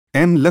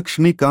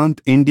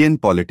M.Laxmikant, Indian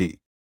Polity.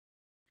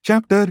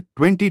 Chapter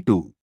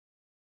 22.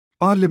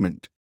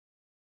 Parliament.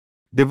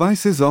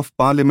 Devices of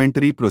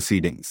Parliamentary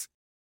Proceedings.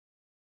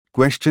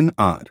 Question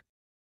R.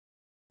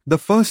 The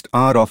first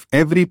hour of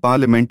every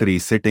parliamentary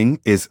sitting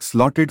is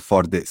slotted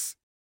for this.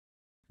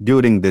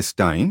 During this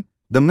time,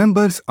 the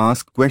members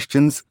ask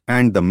questions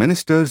and the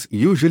ministers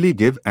usually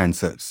give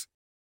answers.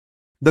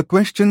 The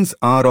questions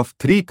are of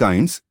three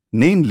kinds,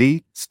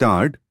 namely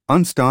starred,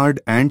 unstarred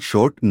and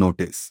short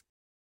notice.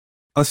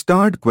 A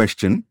starred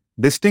question,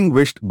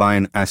 distinguished by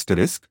an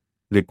asterisk,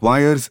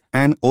 requires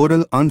an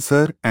oral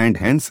answer and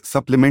hence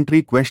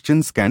supplementary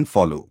questions can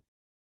follow.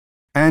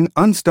 An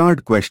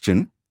unstarred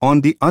question, on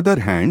the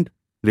other hand,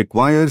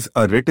 requires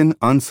a written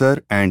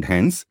answer and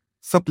hence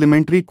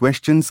supplementary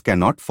questions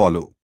cannot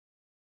follow.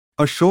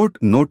 A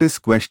short notice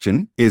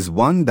question is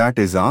one that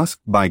is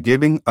asked by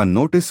giving a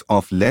notice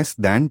of less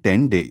than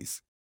 10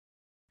 days.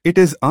 It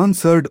is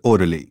answered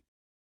orally.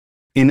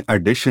 In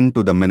addition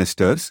to the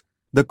ministers,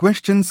 the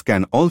questions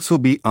can also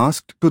be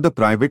asked to the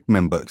private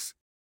members.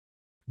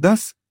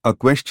 Thus, a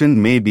question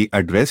may be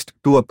addressed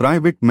to a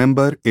private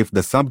member if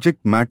the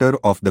subject matter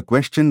of the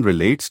question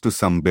relates to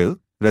some bill,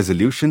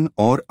 resolution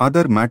or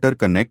other matter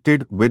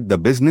connected with the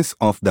business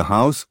of the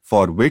House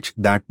for which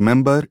that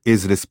member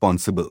is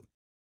responsible.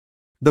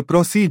 The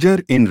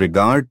procedure in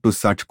regard to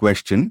such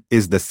question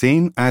is the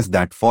same as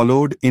that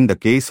followed in the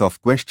case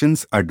of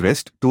questions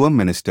addressed to a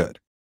minister.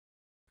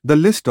 The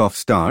list of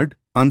starred,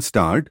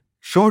 unstarred,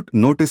 short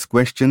notice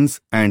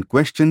questions and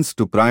questions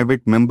to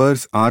private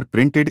members are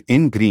printed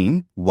in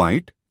green,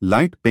 white,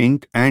 light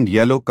pink and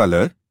yellow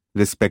color,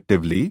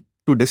 respectively,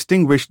 to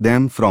distinguish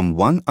them from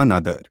one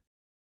another.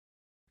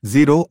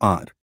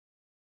 0R.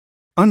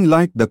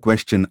 Unlike the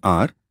question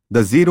R, the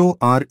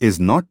 0R is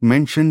not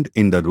mentioned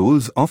in the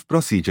rules of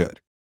procedure.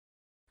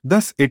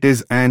 Thus it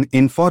is an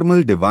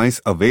informal device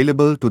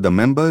available to the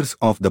members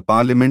of the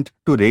Parliament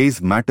to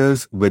raise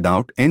matters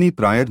without any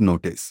prior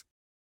notice.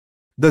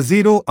 The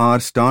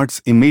 0R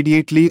starts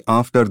immediately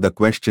after the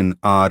question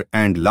R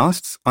and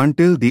lasts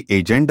until the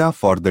agenda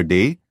for the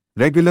day,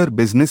 regular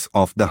business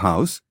of the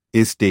House,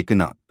 is taken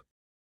up.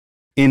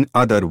 In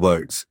other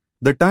words,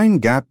 the time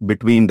gap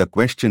between the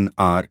question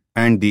R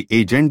and the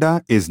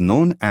agenda is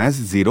known as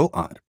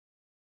 0R.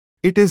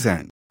 It is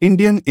an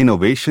Indian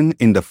innovation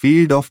in the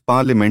field of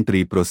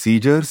parliamentary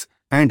procedures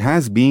and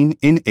has been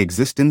in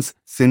existence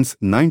since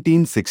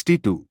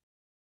 1962.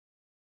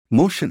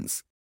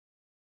 Motions.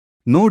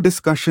 No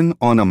discussion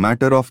on a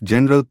matter of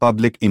general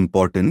public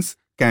importance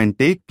can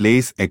take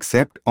place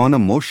except on a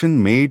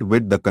motion made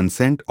with the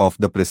consent of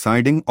the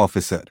presiding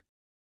officer.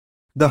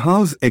 The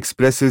House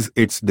expresses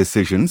its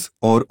decisions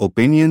or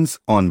opinions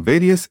on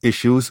various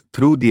issues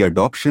through the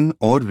adoption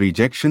or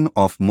rejection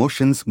of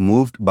motions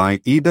moved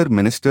by either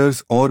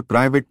ministers or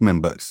private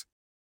members.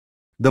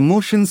 The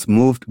motions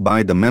moved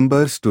by the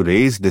members to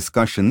raise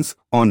discussions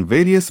on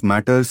various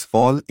matters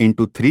fall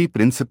into three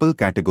principal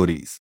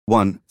categories.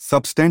 1.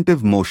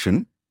 Substantive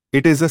motion.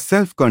 It is a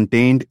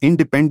self-contained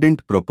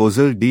independent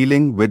proposal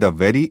dealing with a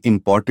very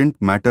important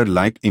matter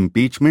like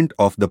impeachment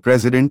of the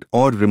President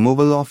or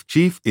removal of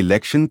Chief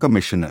Election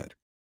Commissioner.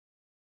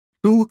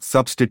 2.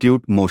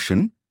 Substitute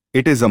motion.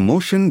 It is a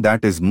motion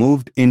that is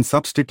moved in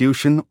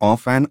substitution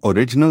of an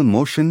original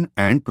motion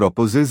and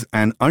proposes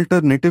an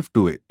alternative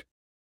to it.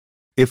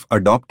 If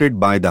adopted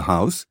by the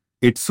House,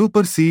 it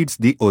supersedes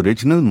the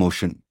original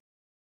motion.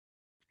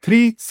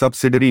 3.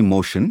 Subsidiary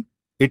motion.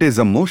 It is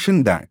a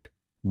motion that,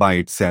 by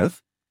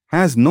itself,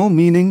 has no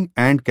meaning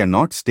and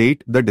cannot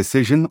state the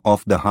decision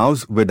of the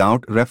House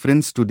without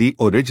reference to the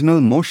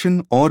original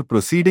motion or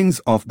proceedings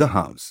of the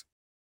House.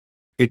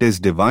 It is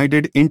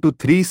divided into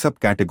three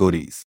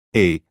subcategories.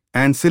 A.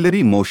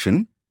 Ancillary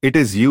motion. It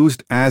is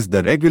used as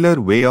the regular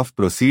way of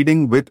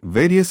proceeding with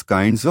various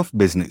kinds of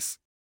business.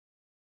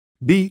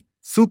 B.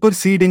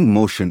 Superseding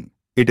motion.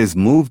 It is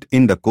moved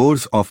in the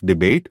course of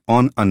debate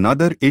on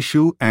another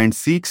issue and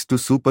seeks to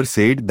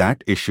supersede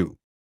that issue.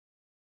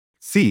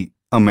 C.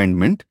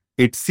 Amendment.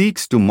 It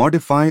seeks to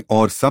modify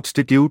or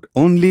substitute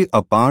only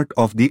a part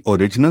of the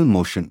original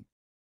motion.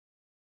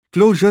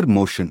 Closure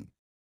motion.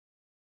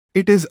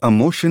 It is a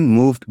motion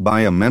moved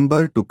by a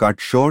member to cut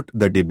short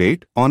the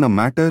debate on a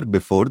matter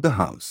before the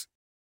House.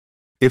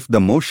 If the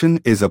motion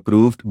is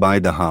approved by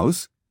the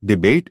House,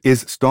 debate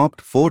is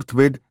stopped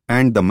forthwith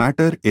and the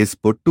matter is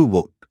put to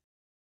vote.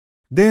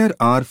 There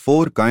are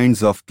four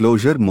kinds of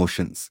closure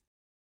motions.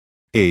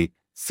 A.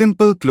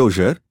 Simple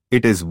closure.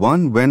 It is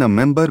one when a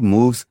member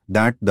moves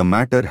that the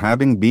matter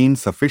having been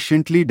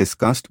sufficiently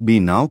discussed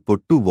be now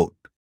put to vote.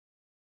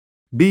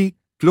 B.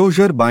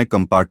 Closure by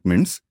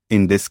compartments.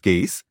 In this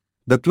case,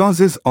 the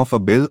clauses of a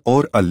bill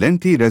or a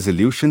lengthy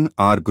resolution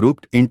are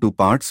grouped into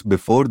parts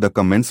before the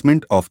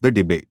commencement of the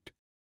debate.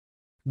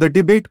 The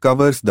debate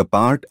covers the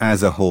part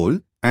as a whole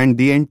and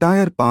the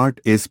entire part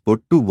is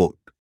put to vote.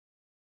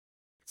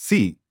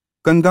 C.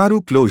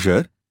 Kangaroo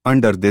closure.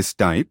 Under this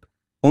type,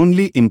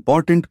 only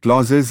important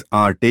clauses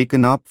are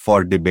taken up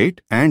for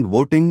debate and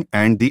voting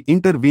and the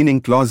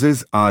intervening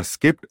clauses are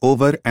skipped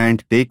over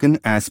and taken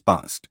as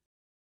passed.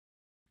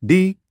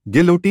 D.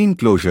 Guillotine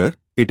closure.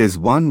 It is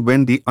one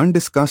when the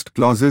undiscussed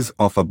clauses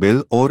of a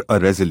bill or a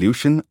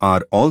resolution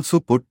are also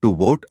put to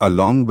vote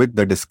along with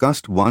the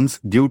discussed ones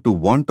due to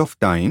want of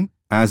time,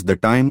 as the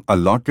time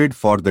allotted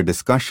for the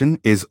discussion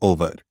is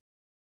over.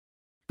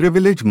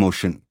 Privilege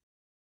motion.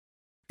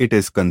 It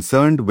is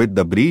concerned with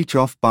the breach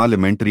of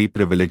parliamentary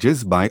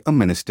privileges by a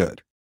minister.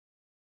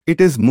 It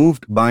is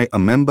moved by a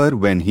member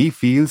when he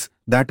feels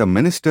that a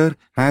minister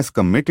has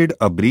committed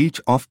a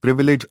breach of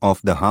privilege of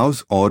the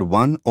House or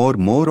one or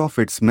more of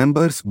its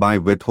members by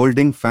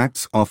withholding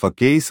facts of a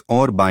case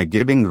or by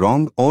giving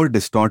wrong or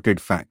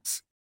distorted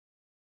facts.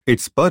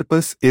 Its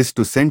purpose is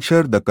to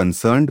censure the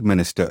concerned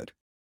minister.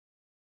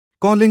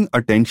 Calling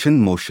attention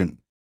motion.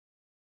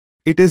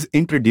 It is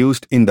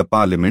introduced in the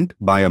Parliament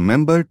by a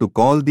member to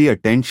call the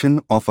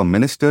attention of a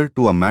minister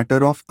to a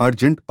matter of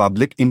urgent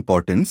public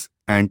importance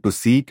and to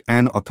seek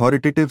an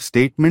authoritative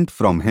statement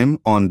from him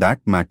on that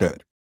matter.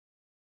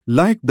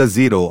 Like the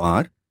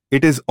 0R,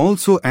 it is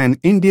also an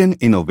Indian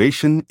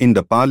innovation in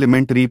the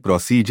parliamentary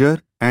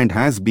procedure and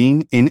has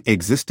been in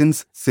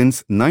existence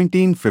since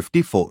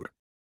 1954.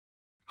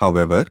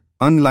 However,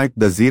 unlike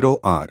the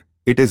 0R,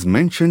 it is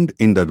mentioned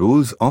in the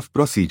Rules of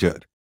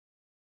Procedure.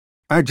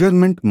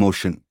 Adjournment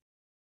motion.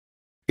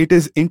 It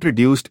is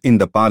introduced in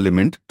the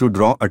Parliament to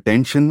draw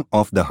attention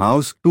of the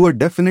House to a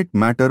definite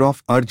matter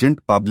of urgent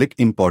public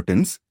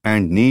importance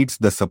and needs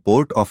the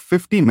support of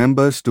 50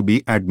 members to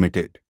be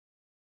admitted.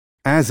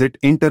 As it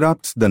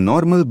interrupts the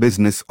normal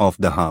business of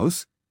the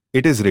House,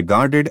 it is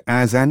regarded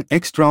as an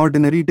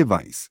extraordinary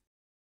device.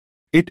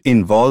 It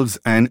involves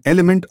an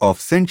element of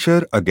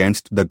censure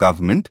against the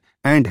government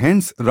and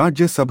hence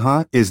Rajya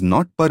Sabha is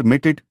not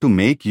permitted to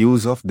make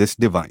use of this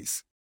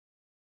device.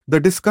 The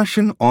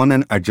discussion on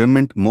an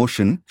adjournment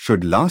motion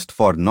should last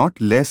for not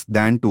less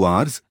than 2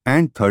 hours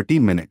and 30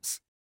 minutes.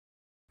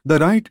 The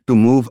right to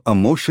move a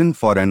motion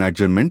for an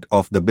adjournment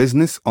of the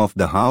business of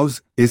the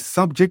House is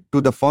subject to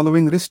the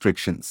following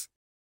restrictions.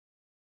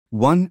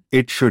 1.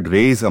 It should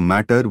raise a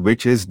matter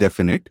which is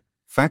definite,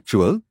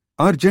 factual,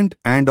 urgent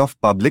and of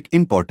public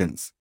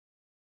importance.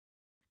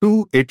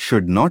 2. It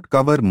should not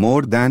cover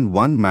more than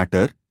one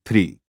matter.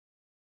 3.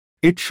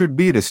 It should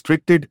be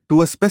restricted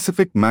to a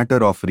specific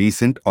matter of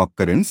recent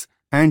occurrence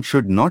and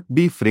should not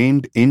be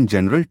framed in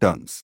general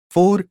terms.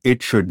 4.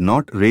 It should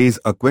not raise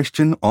a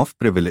question of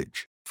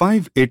privilege.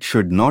 5. It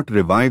should not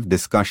revive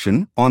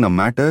discussion on a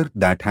matter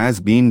that has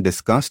been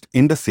discussed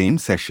in the same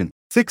session.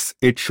 6.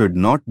 It should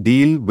not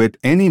deal with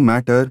any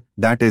matter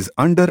that is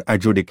under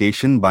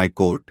adjudication by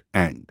court.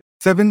 And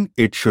 7.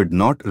 It should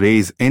not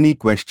raise any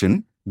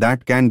question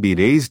that can be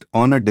raised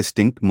on a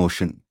distinct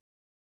motion.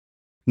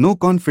 No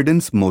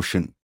confidence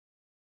motion.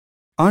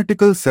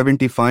 Article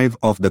 75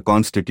 of the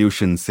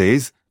Constitution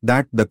says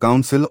that the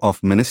Council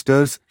of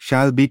Ministers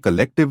shall be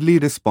collectively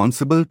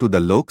responsible to the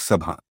Lok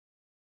Sabha.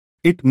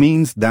 It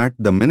means that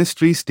the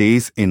ministry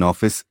stays in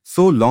office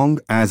so long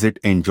as it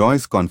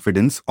enjoys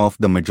confidence of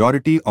the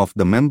majority of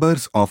the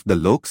members of the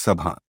Lok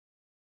Sabha.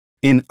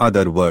 In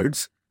other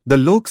words, the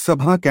Lok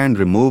Sabha can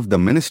remove the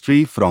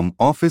ministry from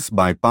office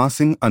by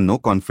passing a no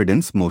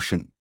confidence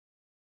motion.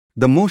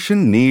 The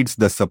motion needs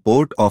the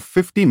support of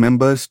 50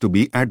 members to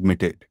be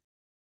admitted.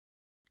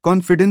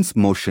 Confidence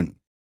motion.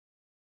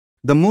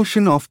 The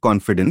motion of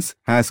confidence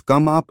has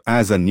come up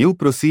as a new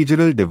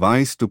procedural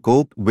device to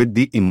cope with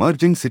the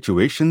emerging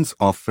situations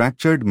of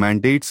fractured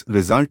mandates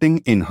resulting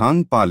in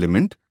hung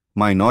parliament,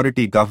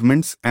 minority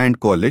governments and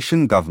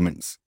coalition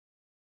governments.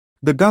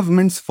 The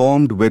governments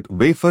formed with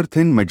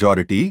wafer-thin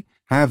majority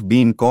have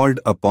been called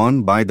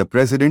upon by the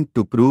President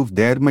to prove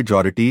their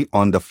majority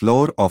on the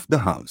floor of the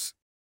House.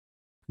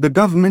 The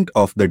government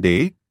of the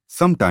day,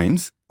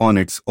 sometimes on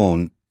its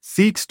own,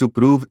 seeks to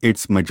prove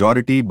its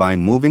majority by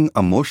moving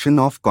a motion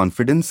of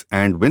confidence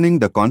and winning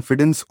the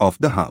confidence of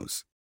the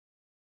House.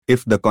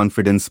 If the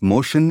confidence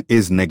motion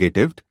is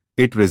negatived,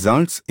 it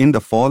results in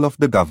the fall of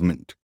the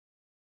government.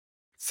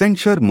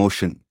 Censure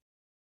motion.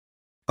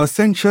 A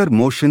censure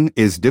motion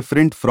is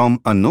different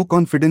from a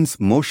no-confidence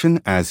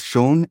motion as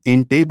shown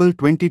in Table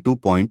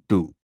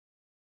 22.2.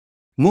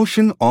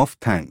 Motion of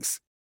thanks.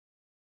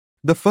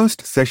 The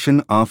first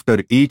session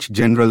after each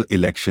general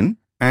election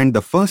and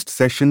the first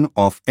session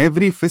of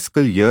every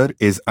fiscal year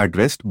is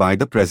addressed by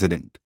the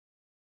President.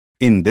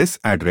 In this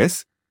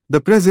address,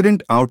 the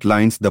President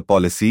outlines the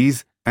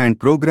policies and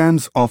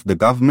programs of the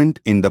government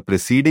in the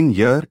preceding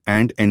year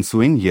and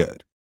ensuing year.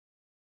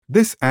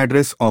 This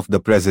address of the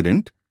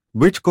President,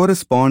 which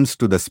corresponds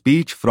to the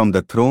speech from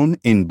the throne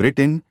in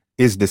Britain,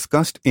 is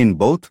discussed in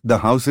both the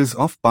Houses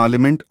of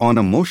Parliament on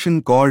a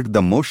motion called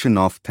the motion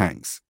of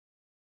thanks.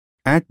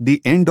 At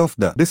the end of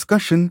the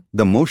discussion,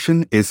 the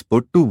motion is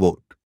put to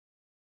vote.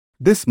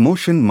 This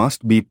motion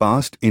must be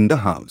passed in the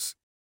House.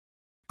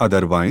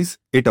 Otherwise,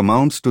 it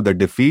amounts to the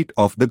defeat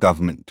of the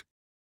government.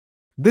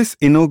 This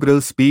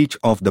inaugural speech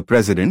of the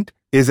President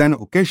is an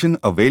occasion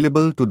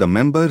available to the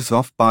members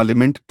of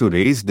Parliament to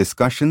raise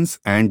discussions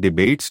and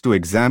debates to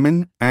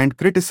examine and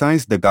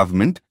criticize the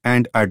government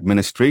and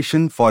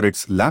administration for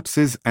its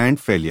lapses and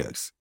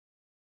failures.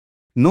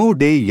 No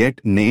day yet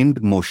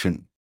named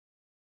motion.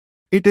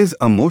 It is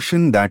a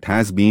motion that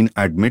has been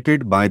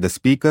admitted by the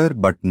Speaker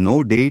but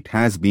no date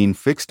has been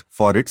fixed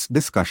for its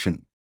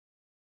discussion.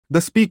 The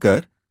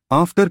Speaker,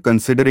 after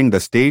considering the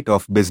state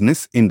of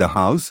business in the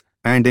House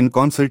and in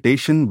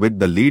consultation with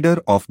the Leader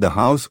of the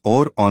House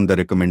or on the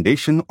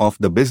recommendation of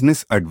the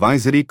Business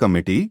Advisory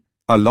Committee,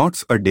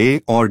 allots a day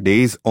or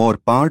days or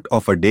part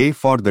of a day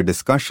for the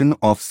discussion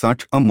of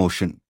such a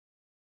motion.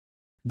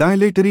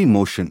 Dilatory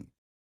motion.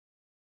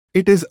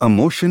 It is a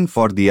motion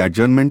for the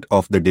adjournment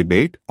of the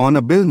debate on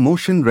a bill,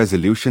 motion,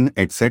 resolution,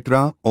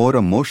 etc., or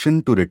a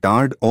motion to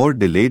retard or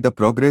delay the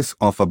progress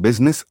of a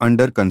business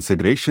under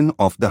consideration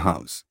of the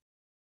House.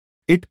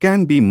 It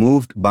can be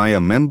moved by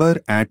a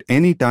member at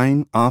any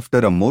time after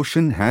a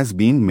motion has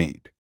been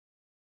made.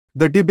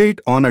 The debate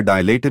on a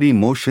dilatory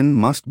motion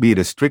must be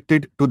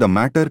restricted to the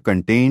matter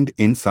contained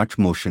in such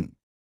motion.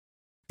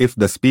 If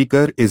the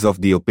Speaker is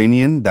of the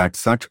opinion that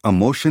such a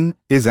motion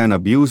is an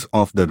abuse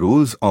of the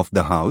rules of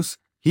the House,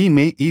 he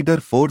may either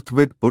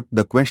forthwith put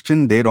the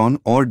question thereon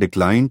or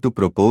decline to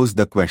propose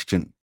the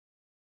question.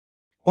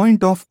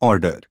 Point of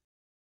order.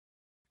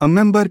 A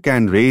member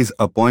can raise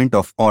a point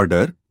of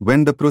order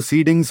when the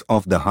proceedings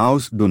of the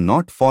House do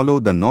not follow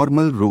the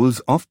normal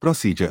rules of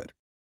procedure.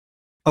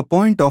 A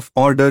point of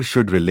order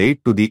should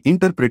relate to the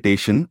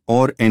interpretation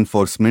or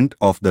enforcement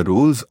of the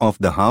rules of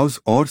the House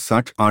or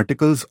such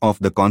articles of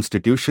the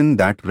Constitution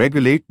that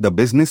regulate the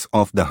business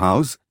of the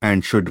House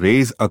and should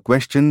raise a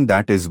question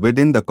that is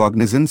within the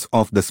cognizance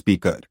of the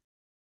Speaker.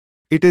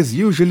 It is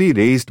usually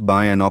raised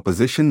by an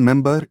opposition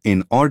member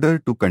in order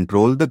to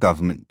control the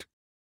government.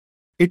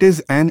 It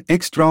is an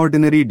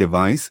extraordinary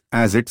device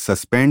as it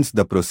suspends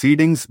the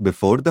proceedings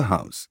before the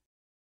House.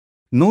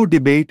 No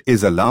debate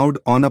is allowed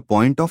on a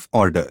point of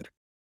order.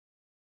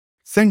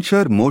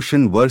 Censure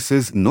motion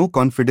versus no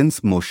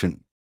confidence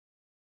motion.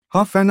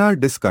 Half-an-hour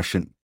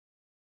discussion.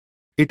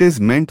 It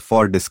is meant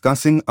for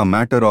discussing a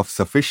matter of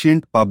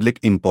sufficient public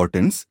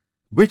importance,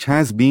 which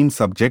has been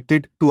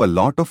subjected to a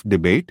lot of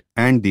debate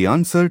and the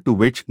answer to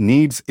which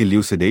needs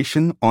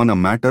elucidation on a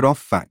matter of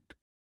fact.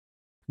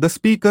 The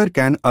Speaker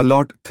can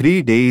allot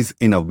 3 days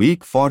in a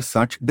week for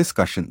such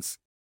discussions.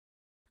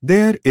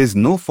 There is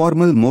no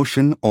formal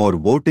motion or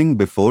voting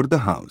before the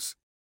House.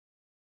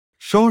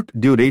 Short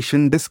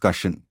duration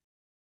discussion.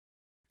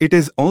 It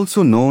is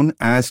also known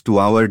as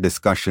 2-hour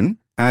discussion,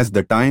 as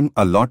the time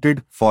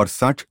allotted for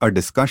such a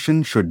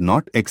discussion should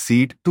not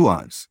exceed 2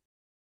 hours.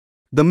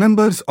 The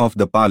members of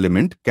the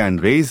Parliament can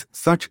raise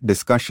such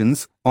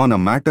discussions on a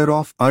matter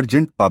of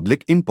urgent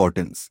public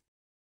importance.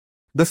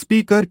 The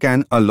Speaker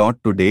can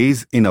allot 2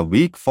 days in a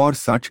week for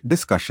such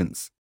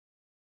discussions.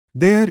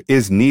 There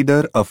is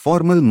neither a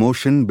formal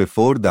motion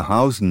before the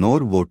House nor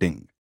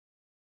voting.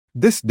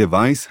 This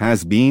device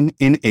has been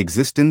in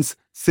existence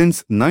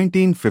since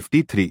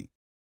 1953.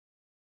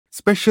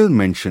 Special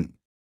mention.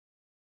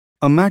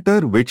 A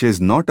matter which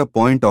is not a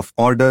point of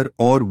order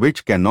or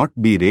which cannot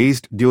be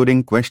raised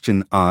during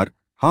question hour,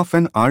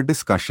 half-an-hour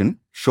discussion,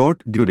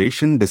 short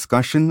duration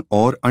discussion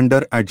or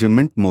under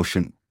adjournment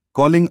motion,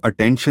 calling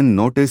attention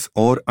notice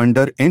or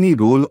under any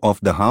rule of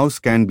the House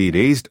can be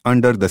raised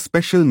under the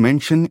special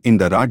mention in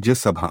the Rajya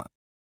Sabha.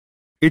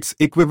 Its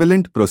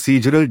equivalent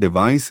procedural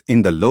device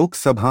in the Lok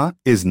Sabha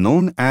is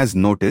known as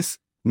notice,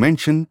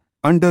 mention,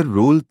 under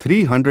Rule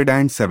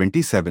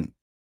 377.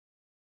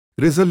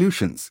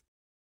 Resolutions.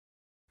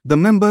 The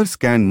members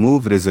can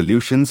move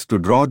resolutions to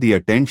draw the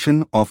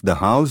attention of the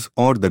House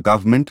or the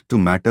government to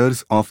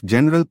matters of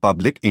general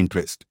public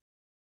interest.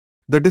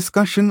 The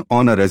discussion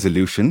on a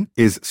resolution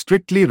is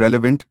strictly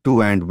relevant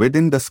to and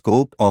within the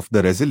scope of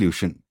the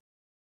resolution.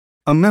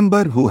 A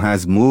member who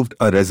has moved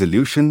a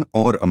resolution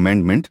or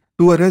amendment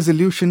to a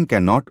resolution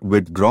cannot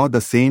withdraw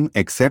the same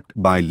except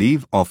by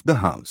leave of the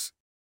House.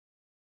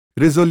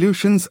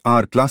 Resolutions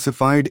are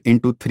classified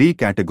into 3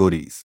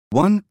 categories.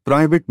 1.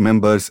 Private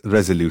member's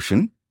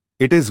resolution.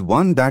 It is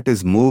one that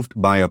is moved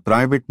by a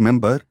private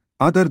member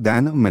other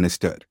than a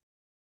minister.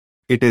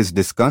 It is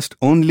discussed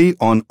only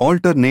on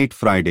alternate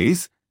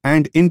Fridays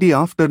and in the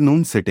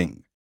afternoon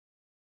sitting.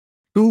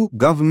 2.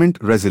 Government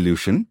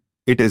resolution.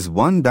 It is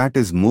one that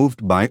is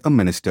moved by a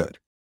minister.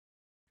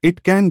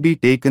 It can be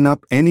taken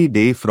up any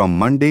day from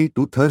Monday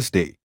to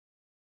Thursday.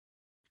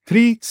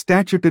 3.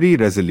 Statutory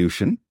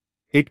resolution.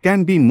 It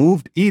can be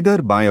moved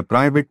either by a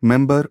private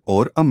member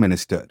or a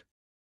minister.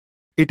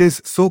 It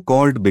is so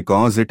called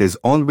because it is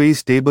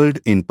always tabled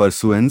in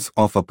pursuance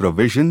of a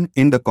provision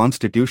in the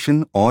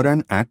Constitution or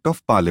an Act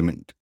of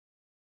Parliament.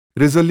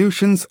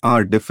 Resolutions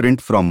are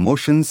different from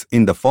motions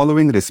in the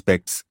following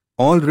respects.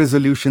 All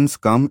resolutions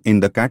come in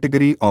the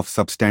category of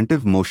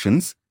substantive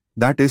motions,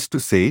 that is to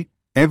say,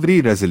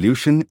 every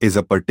resolution is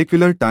a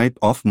particular type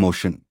of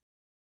motion.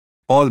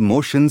 All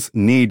motions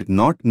need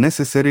not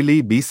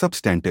necessarily be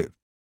substantive.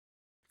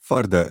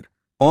 Further,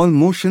 all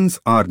motions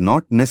are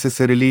not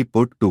necessarily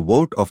put to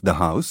vote of the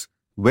House,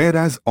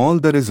 whereas all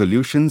the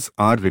resolutions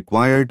are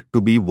required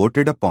to be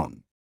voted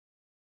upon.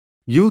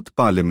 Youth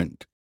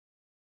Parliament.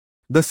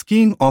 The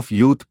scheme of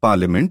Youth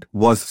Parliament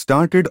was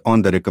started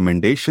on the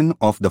recommendation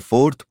of the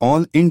 4th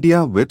All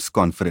India Whips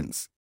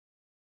Conference.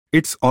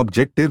 Its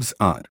objectives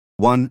are: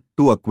 1.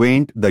 To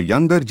acquaint the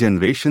younger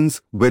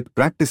generations with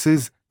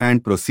practices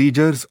and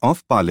procedures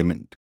of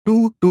Parliament.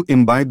 2. To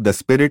imbibe the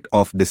spirit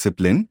of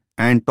discipline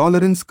and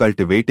tolerance,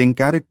 cultivating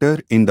character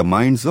in the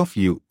minds of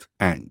youth.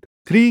 And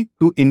 3.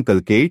 To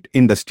inculcate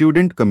in the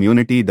student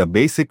community the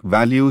basic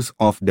values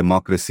of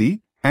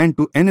democracy and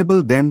to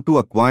enable them to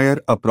acquire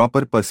a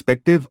proper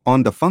perspective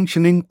on the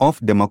functioning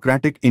of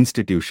democratic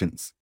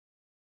institutions.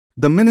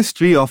 The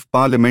Ministry of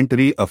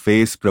Parliamentary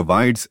Affairs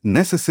provides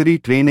necessary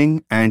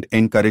training and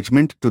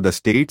encouragement to the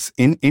states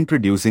in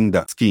introducing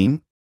the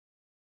scheme.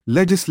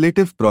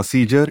 Legislative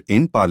procedure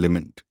in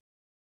Parliament.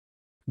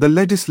 The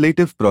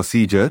legislative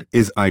procedure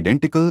is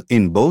identical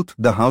in both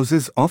the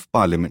Houses of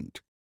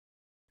Parliament.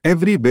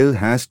 Every bill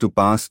has to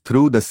pass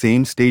through the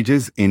same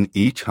stages in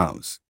each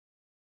house.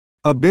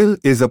 A bill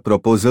is a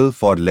proposal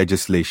for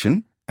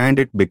legislation, and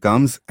it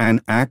becomes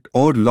an act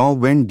or law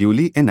when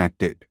duly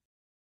enacted.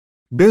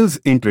 Bills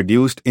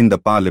introduced in the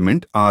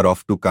Parliament are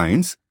of two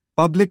kinds: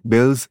 public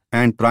bills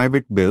and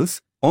private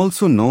bills,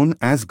 also known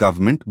as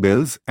government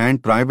bills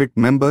and private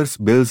members'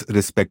 bills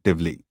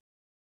respectively.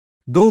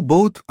 Though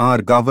both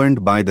are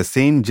governed by the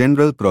same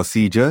general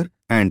procedure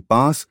and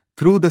pass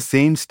through the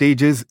same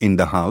stages in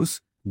the House,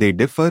 they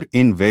differ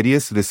in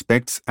various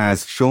respects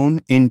as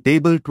shown in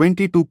Table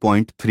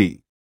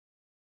 22.3.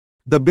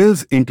 The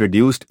bills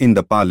introduced in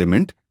the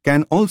Parliament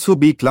can also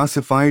be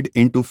classified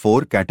into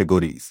four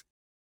categories.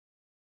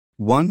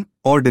 1.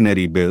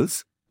 Ordinary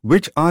bills,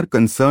 which are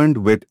concerned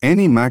with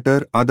any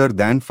matter other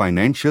than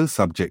financial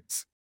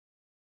subjects.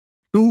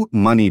 2.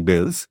 Money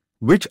bills,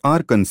 which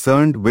are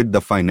concerned with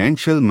the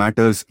financial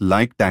matters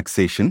like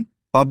taxation,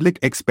 public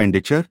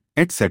expenditure,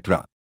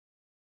 etc.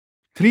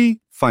 3.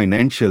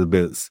 Financial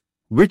bills,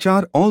 which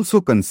are also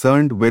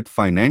concerned with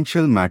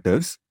financial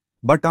matters,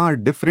 but are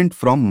different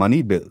from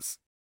money bills.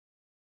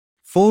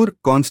 4.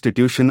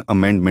 Constitution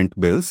amendment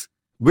bills,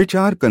 which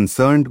are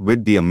concerned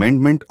with the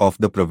amendment of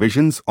the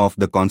provisions of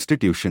the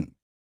Constitution.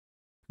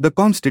 The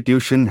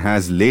Constitution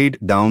has laid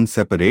down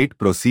separate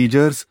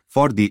procedures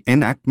for the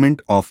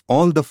enactment of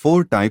all the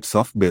four types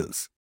of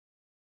bills.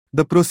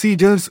 The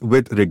procedures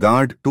with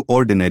regard to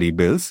ordinary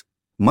bills,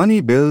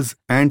 money bills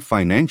and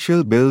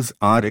financial bills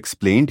are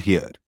explained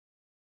here.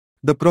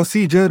 The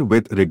procedure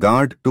with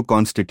regard to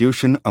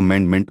Constitution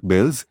amendment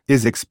bills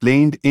is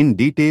explained in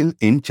detail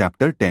in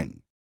Chapter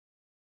 10.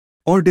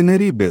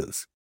 Ordinary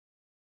bills.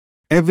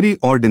 Every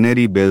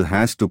ordinary bill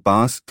has to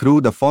pass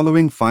through the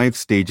following 5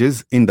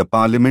 stages in the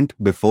Parliament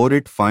before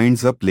it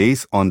finds a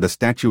place on the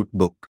statute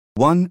book.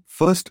 1.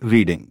 First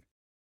reading.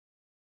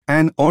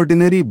 An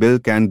ordinary bill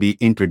can be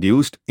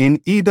introduced in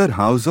either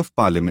House of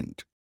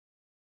Parliament.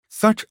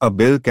 Such a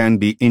bill can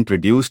be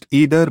introduced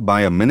either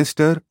by a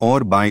minister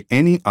or by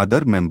any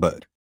other member.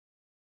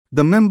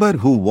 The member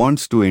who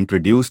wants to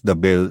introduce the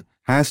bill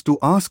has to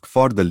ask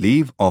for the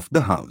leave of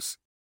the House.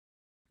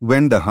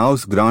 When the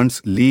House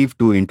grants leave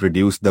to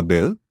introduce the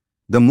bill,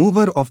 the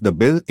mover of the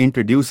bill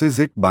introduces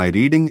it by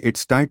reading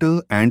its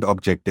title and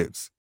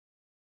objectives.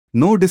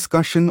 No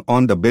discussion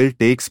on the bill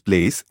takes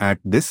place at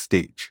this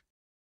stage.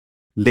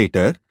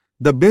 Later,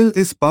 the bill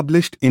is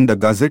published in the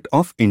Gazette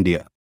of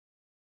India.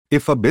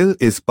 If a bill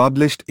is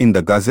published in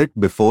the Gazette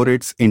before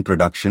its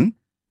introduction,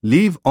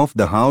 leave of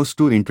the House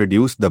to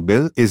introduce the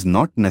bill is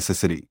not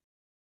necessary.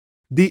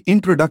 The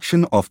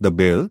introduction of the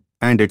bill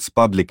and its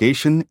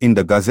publication in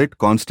the Gazette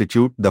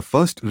constitute the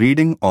first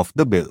reading of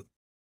the bill.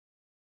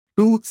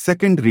 2.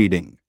 Second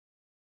reading.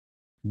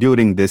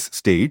 During this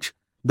stage,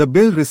 the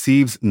bill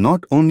receives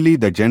not only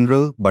the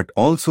general but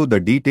also the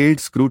detailed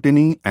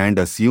scrutiny and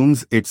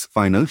assumes its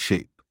final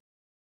shape.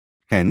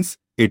 Hence,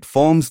 it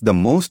forms the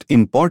most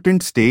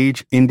important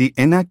stage in the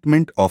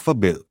enactment of a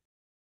bill.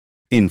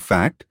 In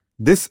fact,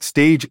 this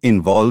stage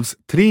involves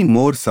 3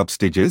 more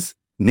substages,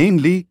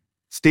 namely,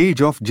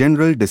 stage of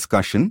general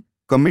discussion,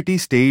 committee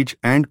stage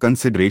and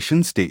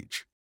consideration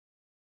stage.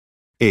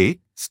 A.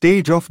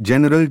 Stage of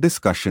general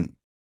discussion.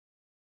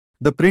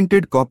 The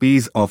printed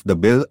copies of the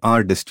bill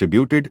are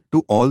distributed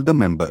to all the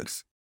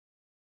members.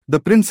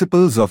 The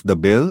principles of the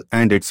bill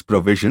and its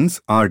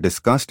provisions are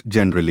discussed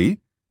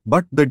generally,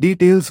 but the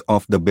details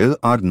of the bill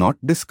are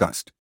not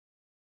discussed.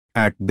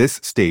 At this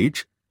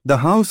stage, the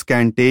House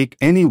can take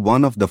any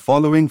one of the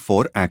following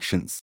 4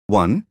 actions.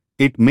 1.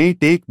 It may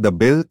take the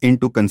bill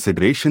into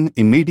consideration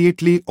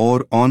immediately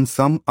or on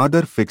some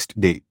other fixed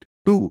date.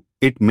 2.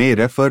 It may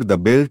refer the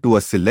bill to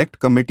a select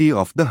committee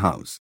of the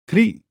House.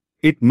 3.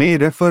 It may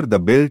refer the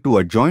bill to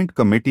a joint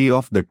committee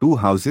of the 2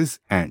 houses.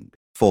 And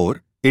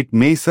 4. It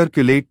may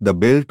circulate the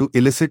bill to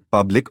elicit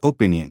public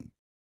opinion.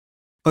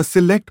 A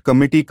select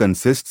committee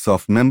consists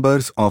of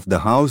members of the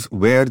House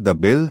where the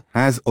bill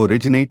has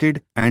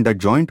originated, and a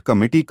joint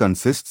committee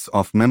consists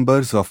of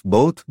members of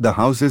both the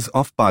Houses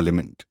of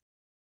Parliament.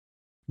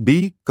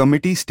 B.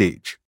 Committee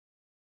stage.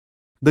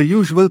 The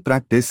usual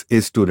practice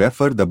is to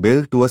refer the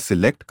bill to a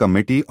select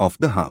committee of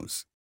the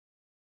House.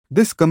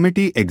 This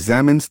committee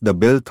examines the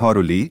bill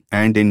thoroughly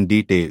and in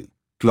detail,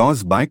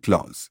 clause by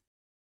clause.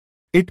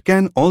 It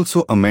can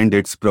also amend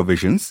its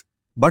provisions,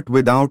 but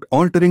without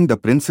altering the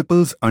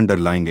principles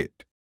underlying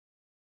it.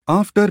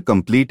 After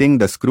completing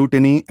the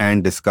scrutiny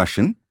and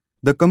discussion,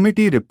 the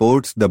committee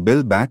reports the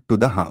bill back to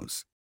the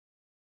House.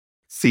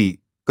 C.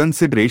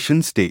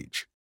 Consideration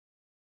stage.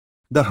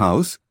 The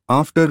House,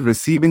 after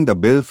receiving the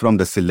bill from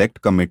the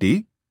Select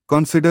Committee,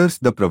 considers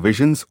the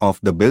provisions of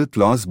the bill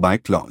clause by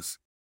clause.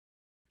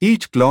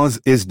 Each clause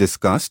is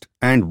discussed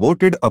and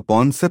voted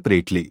upon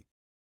separately.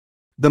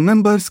 The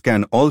members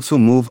can also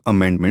move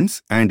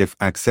amendments and if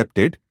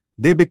accepted,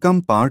 they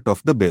become part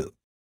of the bill.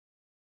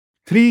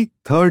 3.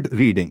 Third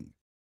reading.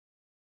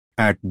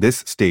 At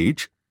this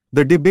stage,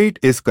 the debate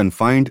is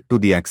confined to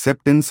the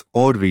acceptance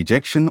or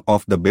rejection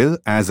of the bill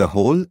as a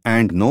whole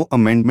and no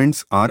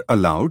amendments are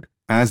allowed,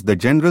 as the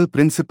general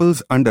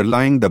principles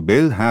underlying the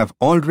bill have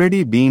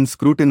already been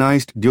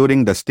scrutinized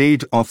during the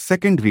stage of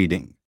second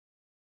reading.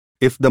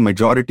 If the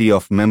majority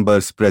of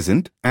members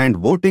present and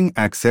voting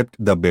accept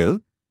the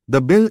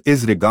bill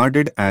is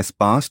regarded as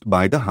passed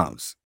by the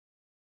House.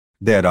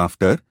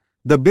 Thereafter,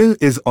 the bill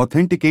is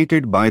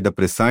authenticated by the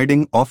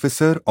presiding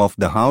officer of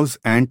the House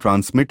and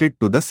transmitted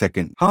to the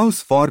second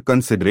House for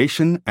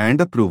consideration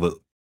and approval.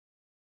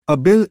 A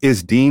bill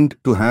is deemed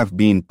to have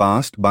been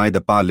passed by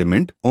the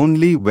Parliament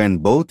only when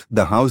both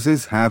the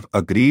Houses have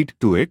agreed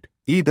to it,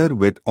 either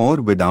with or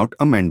without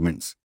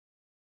amendments.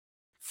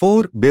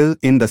 4. Bill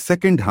in the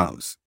second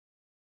House.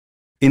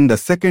 In the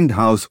second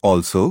House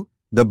also,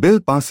 the bill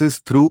passes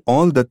through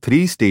all the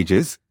three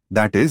stages,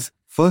 that is,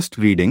 first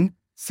reading,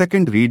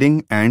 second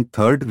reading and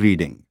third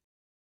reading.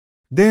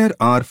 There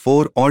are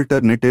 4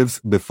 alternatives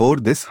before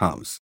this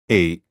House.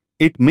 A.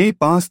 It may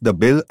pass the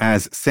bill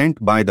as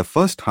sent by the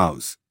first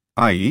House,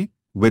 i.e.,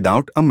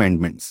 without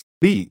amendments.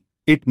 B.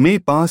 It may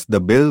pass the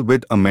bill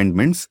with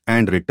amendments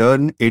and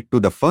return it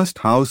to the first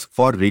House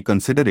for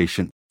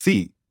reconsideration.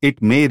 C.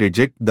 It may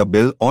reject the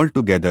bill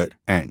altogether.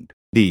 And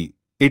D.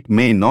 It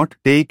may not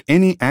take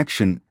any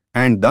action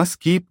and thus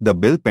keep the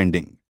bill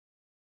pending.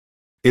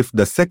 If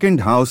the second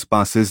House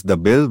passes the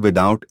bill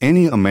without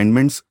any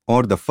amendments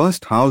or the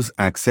first House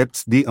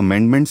accepts the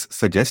amendments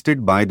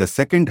suggested by the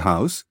second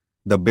House,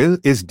 the bill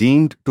is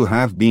deemed to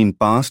have been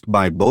passed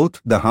by both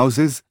the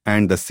Houses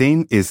and the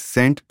same is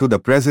sent to the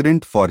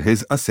President for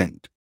his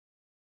assent.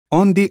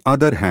 On the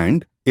other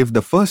hand, if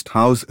the first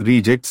House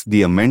rejects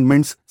the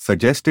amendments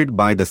suggested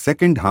by the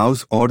second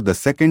House or the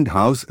second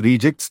House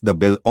rejects the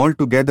bill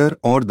altogether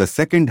or the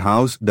second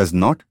House does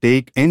not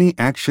take any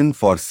action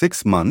for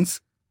 6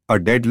 months, a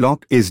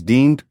deadlock is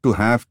deemed to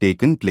have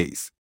taken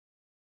place.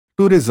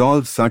 To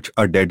resolve such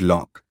a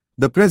deadlock,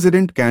 the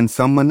President can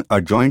summon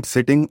a joint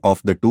sitting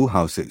of the two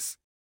Houses.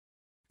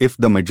 If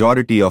the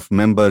majority of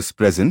members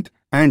present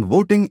and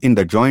voting in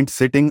the joint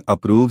sitting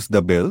approves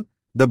the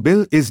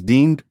bill is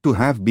deemed to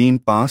have been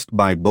passed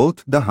by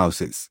both the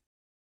Houses.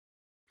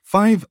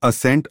 5.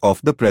 Assent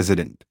of the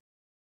President.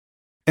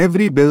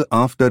 Every bill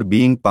after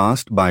being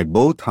passed by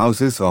both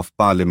Houses of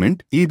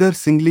Parliament, either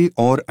singly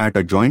or at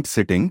a joint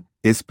sitting,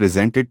 is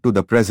presented to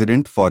the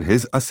President for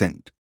his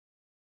assent.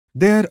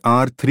 There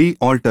are 3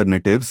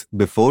 alternatives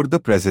before the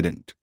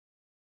President.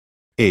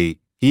 A.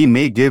 He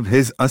may give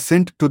his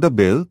assent to the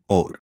bill,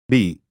 or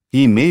B.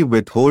 He may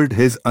withhold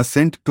his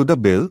assent to the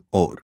bill,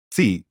 or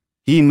C.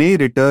 He may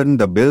return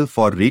the bill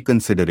for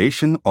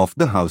reconsideration of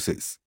the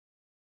Houses.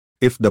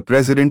 If the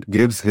President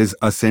gives his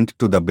assent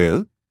to the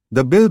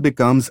bill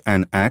becomes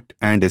an act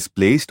and is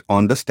placed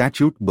on the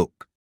statute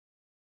book.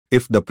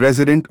 If the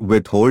President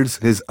withholds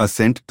his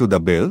assent to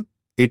the bill,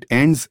 it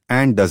ends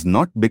and does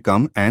not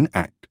become an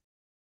act.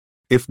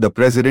 If the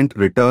President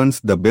returns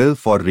the bill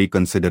for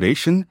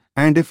reconsideration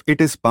and if it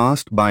is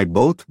passed by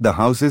both the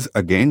Houses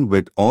again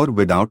with or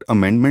without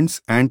amendments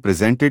and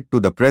presented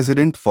to the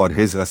President for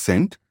his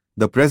assent,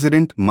 the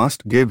President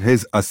must give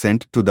his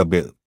assent to the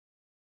bill.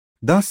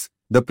 Thus,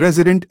 the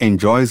President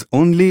enjoys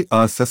only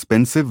a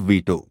suspensive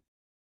veto.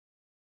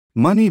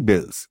 Money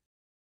bills.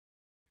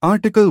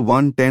 Article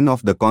 110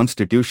 of the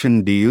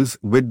Constitution deals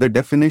with the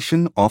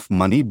definition of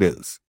money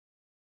bills.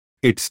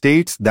 It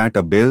states that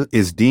a bill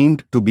is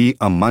deemed to be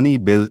a money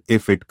bill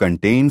if it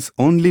contains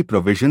only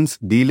provisions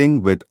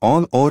dealing with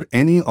all or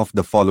any of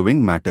the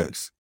following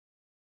matters.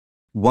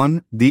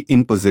 1. The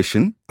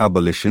imposition,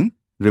 abolition,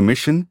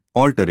 remission,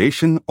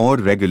 alteration or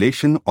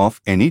regulation of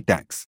any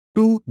tax.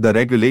 2. The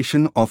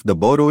regulation of the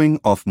borrowing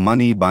of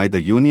money by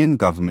the Union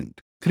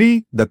Government.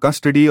 3. The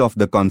custody of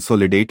the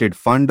Consolidated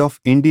Fund of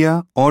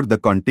India or the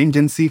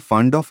Contingency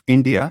Fund of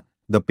India,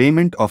 the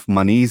payment of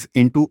monies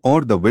into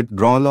or the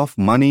withdrawal of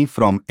money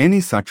from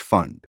any such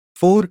fund.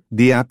 4.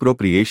 The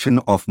appropriation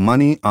of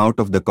money out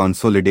of the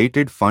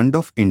Consolidated Fund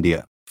of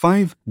India.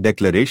 5.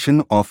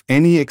 Declaration of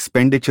any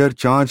expenditure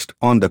charged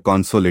on the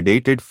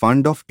Consolidated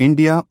Fund of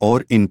India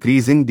or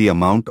increasing the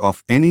amount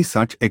of any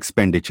such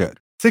expenditure.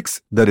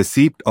 6. The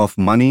receipt of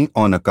money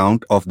on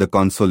account of the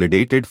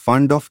Consolidated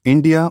Fund of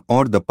India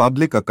or the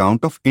public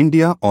account of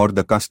India or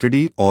the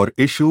custody or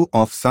issue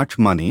of such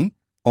money,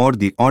 or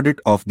the audit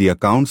of the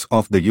accounts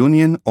of the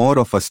Union or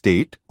of a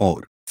state,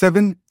 or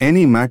 7.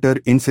 Any matter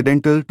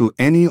incidental to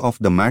any of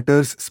the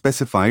matters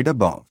specified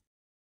above.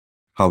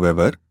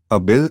 However, a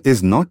bill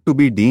is not to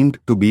be deemed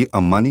to be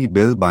a money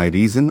bill by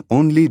reason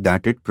only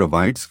that it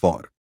provides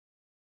for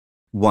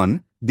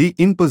 1. The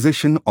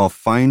imposition of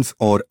fines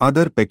or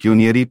other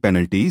pecuniary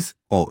penalties,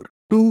 or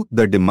 2.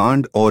 The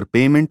demand or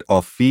payment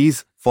of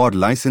fees for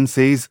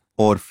licenses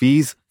or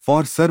fees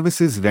for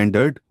services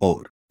rendered,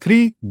 or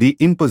 3. The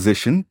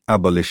imposition,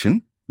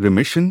 abolition,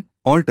 remission,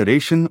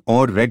 alteration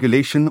or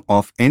regulation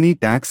of any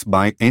tax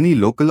by any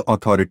local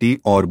authority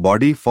or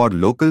body for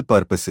local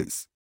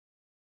purposes.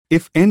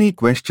 If any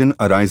question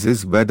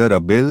arises whether a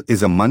bill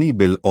is a money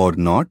bill or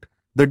not,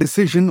 the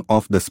decision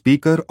of the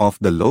Speaker of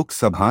the Lok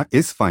Sabha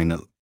is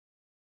final.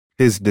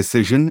 His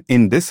decision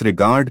in this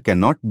regard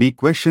cannot be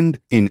questioned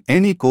in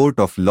any court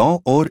of law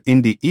or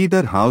in the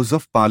either House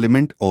of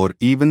Parliament or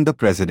even the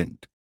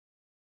President.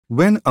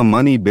 When a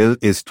money bill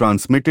is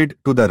transmitted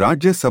to the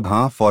Rajya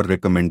Sabha for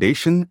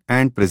recommendation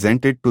and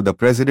presented to the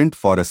President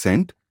for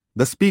assent,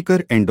 the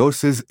Speaker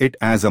endorses it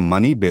as a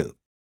money bill.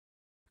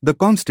 The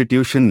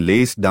Constitution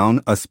lays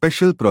down a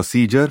special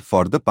procedure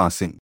for the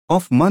passing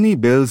of money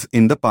bills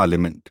in the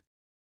Parliament.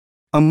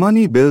 A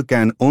money bill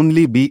can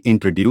only be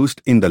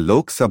introduced in the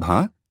Lok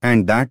Sabha,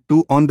 and that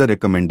too on the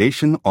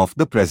recommendation of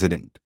the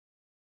President.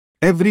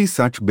 Every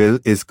such bill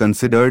is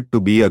considered to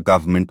be a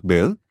government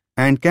bill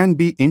and can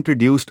be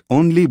introduced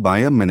only by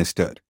a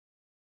minister.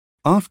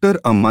 After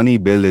a money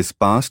bill is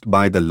passed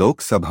by the Lok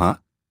Sabha,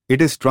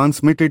 it is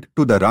transmitted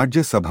to the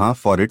Rajya Sabha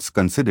for its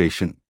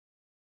consideration.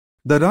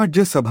 The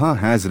Rajya Sabha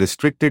has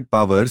restricted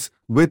powers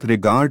with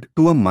regard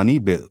to a money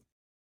bill.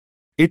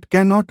 It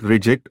cannot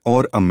reject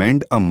or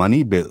amend a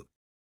money bill.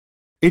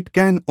 It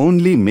can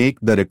only make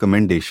the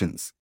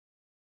recommendations.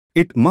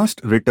 It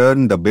must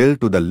return the bill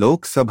to the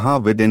Lok Sabha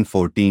within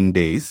 14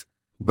 days,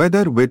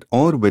 whether with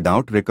or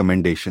without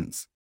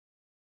recommendations.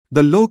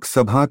 The Lok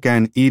Sabha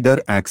can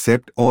either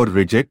accept or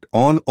reject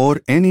all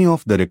or any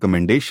of the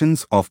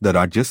recommendations of the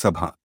Rajya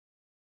Sabha.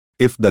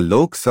 If the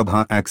Lok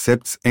Sabha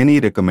accepts any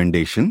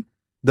recommendation,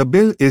 the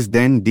bill is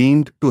then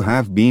deemed to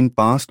have been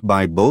passed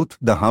by both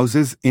the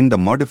houses in the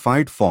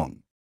modified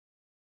form.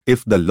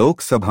 If the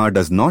Lok Sabha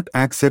does not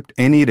accept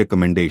any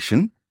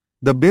recommendation,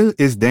 the bill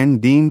is then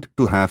deemed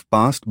to have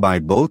passed by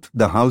both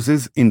the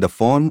houses in the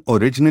form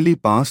originally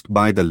passed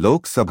by the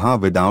Lok Sabha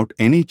without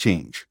any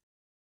change.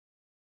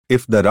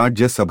 If the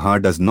Rajya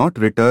Sabha does not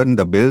return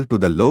the bill to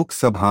the Lok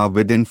Sabha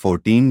within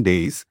 14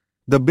 days,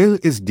 the bill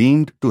is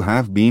deemed to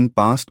have been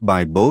passed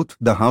by both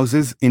the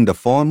houses in the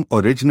form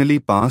originally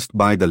passed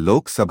by the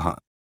Lok Sabha.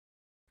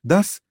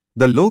 Thus,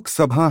 the Lok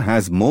Sabha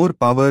has more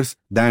powers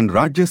than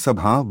Rajya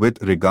Sabha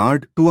with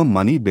regard to a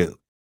money bill.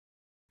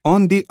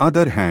 On the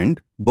other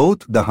hand,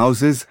 both the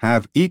houses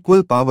have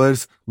equal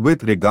powers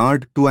with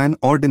regard to an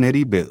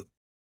ordinary bill.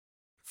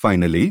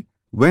 Finally,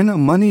 when a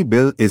money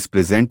bill is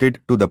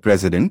presented to the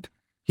President,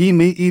 he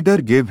may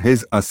either give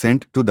his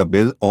assent to the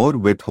bill or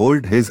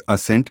withhold his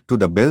assent to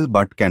the bill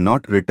but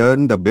cannot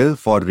return the bill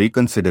for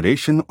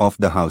reconsideration of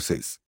the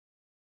houses.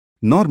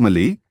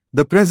 Normally,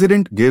 the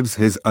President gives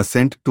his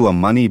assent to a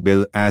money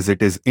bill as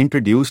it is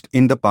introduced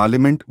in the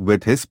Parliament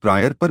with his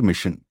prior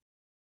permission.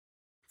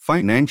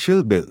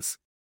 Financial bills.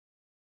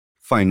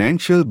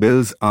 Financial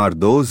bills are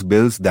those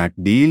bills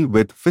that deal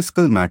with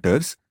fiscal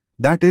matters,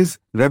 that is,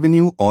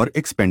 revenue or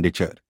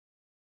expenditure.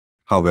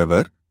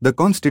 However, the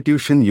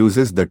Constitution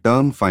uses the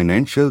term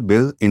financial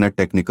bill in a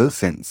technical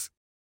sense.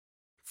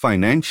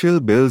 Financial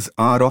bills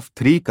are of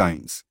three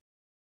kinds.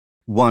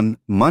 1.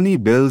 Money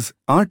bills,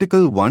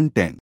 Article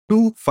 110.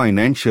 2.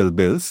 Financial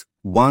bills,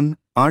 1.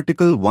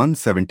 Article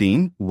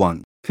 117,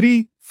 1.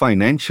 3.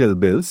 Financial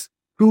bills,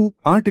 2.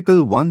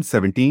 Article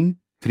 117,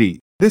 3.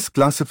 This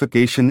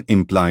classification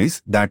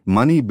implies that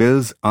money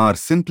bills are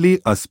simply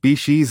a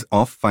species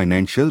of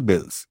financial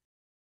bills.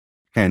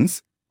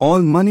 Hence,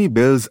 all money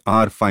bills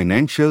are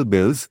financial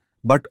bills,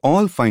 but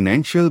all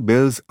financial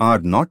bills are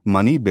not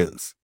money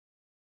bills.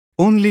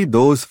 Only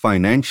those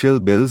financial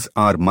bills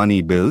are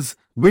money bills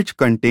which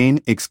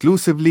contain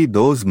exclusively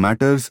those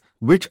matters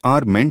which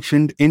are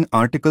mentioned in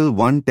Article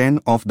 110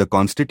 of the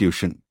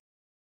Constitution.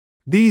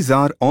 These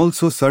are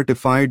also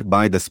certified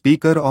by the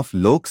Speaker of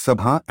Lok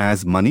Sabha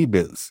as money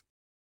bills.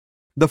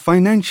 The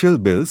financial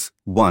bills,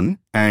 1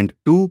 and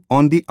 2,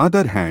 on the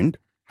other hand,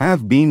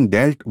 have been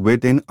dealt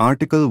with in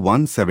Article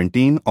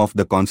 117 of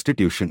the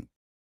Constitution.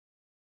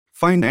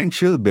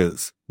 Financial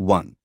bills,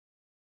 1.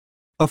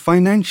 A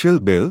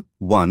financial bill,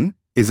 1,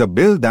 is a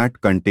bill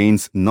that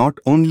contains not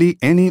only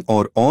any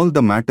or all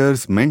the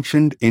matters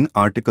mentioned in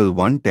Article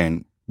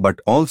 110, but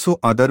also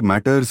other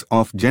matters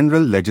of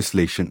general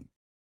legislation.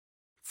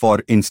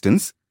 For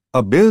instance,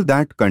 a bill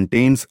that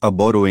contains a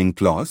borrowing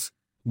clause,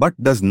 but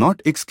does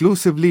not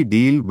exclusively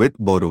deal with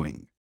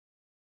borrowing.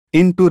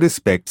 In two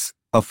respects,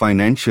 a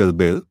financial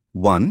bill,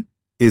 1,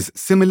 is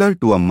similar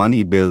to a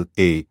money bill,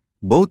 A.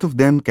 Both of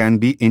them can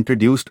be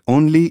introduced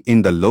only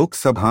in the Lok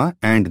Sabha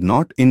and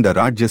not in the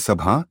Rajya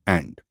Sabha,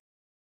 and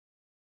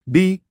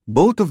B.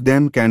 Both of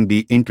them can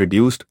be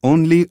introduced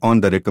only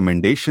on the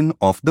recommendation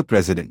of the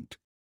President.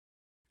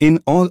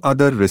 In all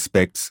other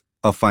respects,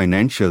 a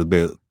financial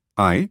bill,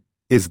 I,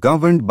 is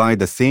governed by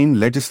the same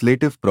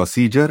legislative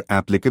procedure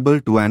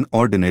applicable to an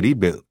ordinary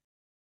bill.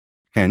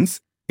 Hence,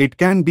 it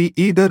can be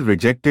either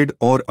rejected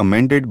or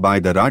amended by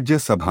the Rajya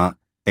Sabha,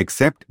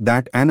 except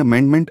that an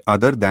amendment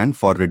other than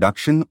for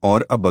reduction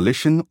or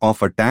abolition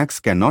of a tax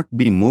cannot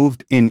be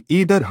moved in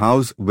either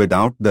house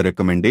without the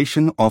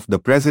recommendation of the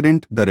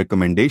President. The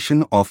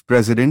recommendation of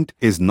President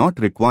is not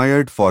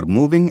required for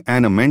moving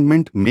an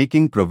amendment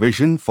making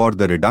provision for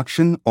the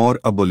reduction or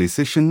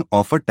abolition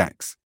of a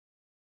tax.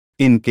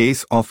 In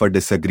case of a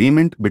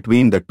disagreement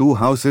between the two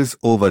houses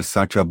over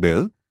such a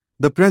bill,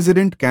 the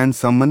President can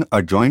summon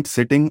a joint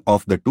sitting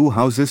of the two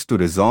houses to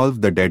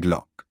resolve the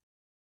deadlock.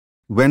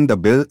 When the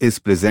bill is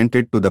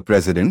presented to the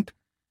President,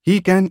 he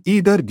can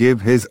either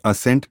give his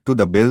assent to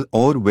the bill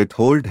or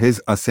withhold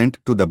his assent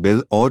to the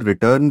bill or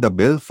return the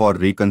bill for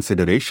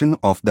reconsideration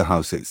of the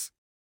houses.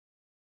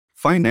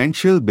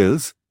 Financial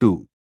Bills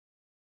 2.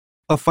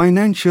 A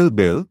financial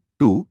bill,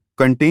 2,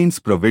 contains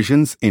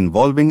provisions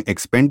involving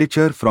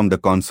expenditure from the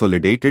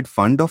Consolidated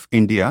Fund of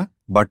India,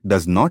 but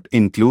does not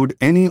include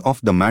any of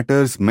the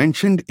matters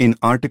mentioned in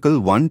Article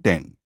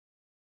 110.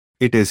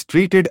 It is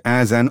treated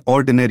as an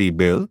ordinary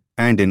bill,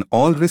 and in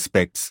all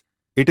respects,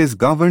 it is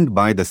governed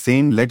by the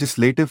same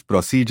legislative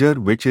procedure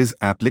which is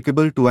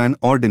applicable to an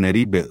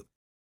ordinary bill.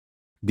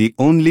 The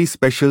only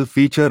special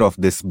feature of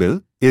this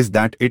bill is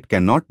that it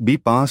cannot be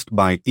passed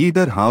by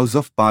either House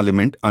of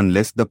Parliament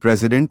unless the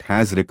President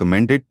has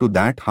recommended to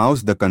that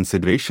House the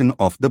consideration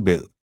of the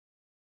bill.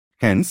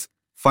 Hence,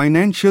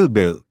 Financial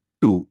Bill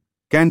 2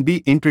 can be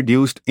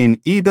introduced in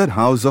either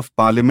House of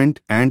Parliament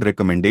and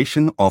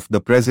recommendation of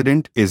the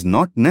President is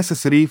not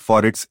necessary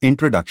for its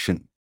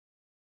introduction.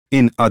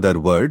 In other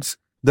words,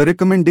 the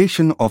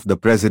recommendation of the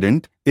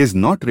President is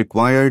not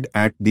required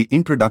at the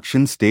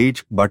introduction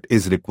stage but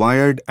is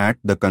required at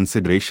the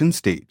consideration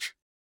stage.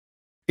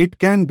 It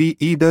can be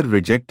either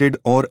rejected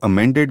or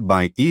amended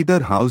by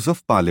either House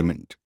of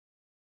Parliament.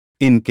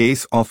 In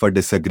case of a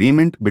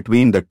disagreement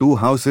between the two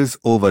houses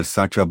over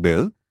such a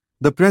bill,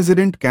 the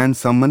President can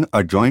summon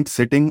a joint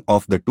sitting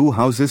of the two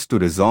houses to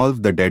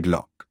resolve the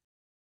deadlock.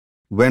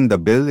 When the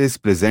bill is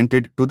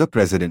presented to the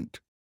President,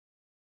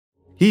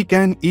 he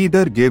can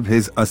either give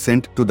his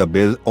assent to the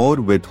bill or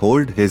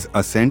withhold his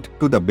assent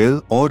to the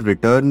bill or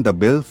return the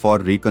bill for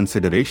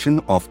reconsideration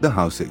of the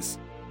houses.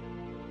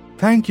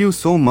 Thank you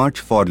so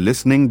much for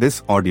listening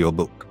this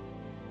audiobook.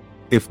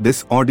 If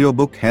this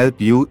audiobook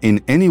helped you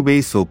in any way,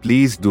 so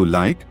please do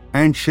like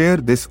and share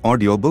this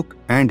audiobook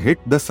and hit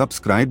the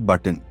subscribe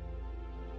button.